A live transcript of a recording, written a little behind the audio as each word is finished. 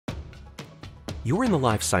You're in the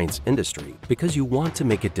life science industry because you want to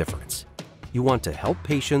make a difference. You want to help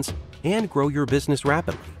patients and grow your business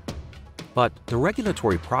rapidly. But the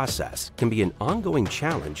regulatory process can be an ongoing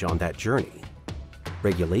challenge on that journey.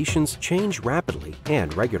 Regulations change rapidly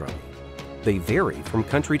and regularly. They vary from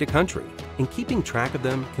country to country, and keeping track of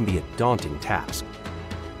them can be a daunting task.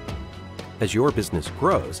 As your business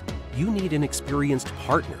grows, you need an experienced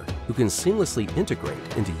partner who can seamlessly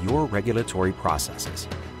integrate into your regulatory processes.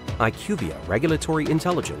 IQVIA Regulatory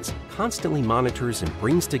Intelligence constantly monitors and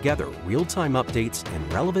brings together real-time updates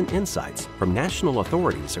and relevant insights from national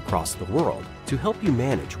authorities across the world to help you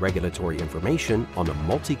manage regulatory information on a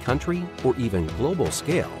multi-country or even global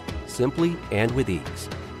scale, simply and with ease.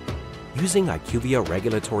 Using IQVIA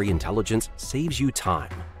Regulatory Intelligence saves you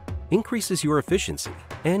time, increases your efficiency,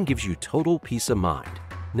 and gives you total peace of mind,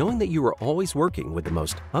 knowing that you are always working with the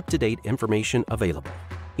most up-to-date information available.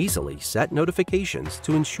 Easily set notifications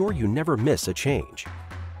to ensure you never miss a change.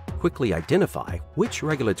 Quickly identify which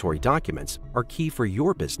regulatory documents are key for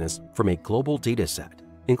your business from a global dataset,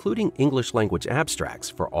 including English language abstracts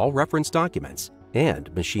for all reference documents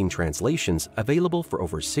and machine translations available for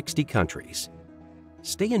over 60 countries.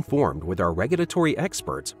 Stay informed with our regulatory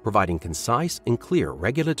experts providing concise and clear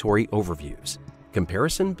regulatory overviews.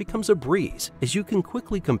 Comparison becomes a breeze as you can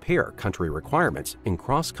quickly compare country requirements in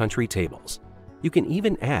cross-country tables. You can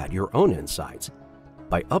even add your own insights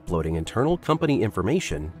by uploading internal company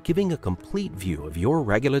information, giving a complete view of your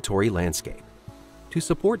regulatory landscape. To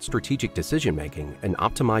support strategic decision-making and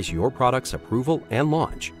optimize your product's approval and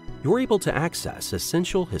launch, you're able to access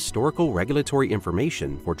essential historical regulatory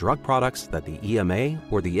information for drug products that the EMA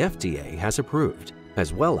or the FDA has approved,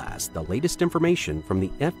 as well as the latest information from the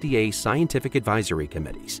FDA Scientific Advisory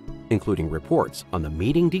Committees, including reports on the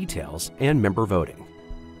meeting details and member voting.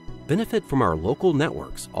 Benefit from our local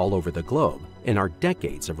networks all over the globe and our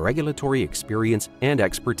decades of regulatory experience and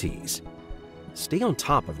expertise. Stay on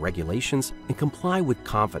top of regulations and comply with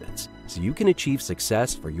confidence so you can achieve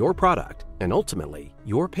success for your product and ultimately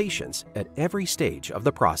your patients at every stage of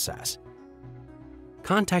the process.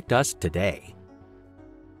 Contact us today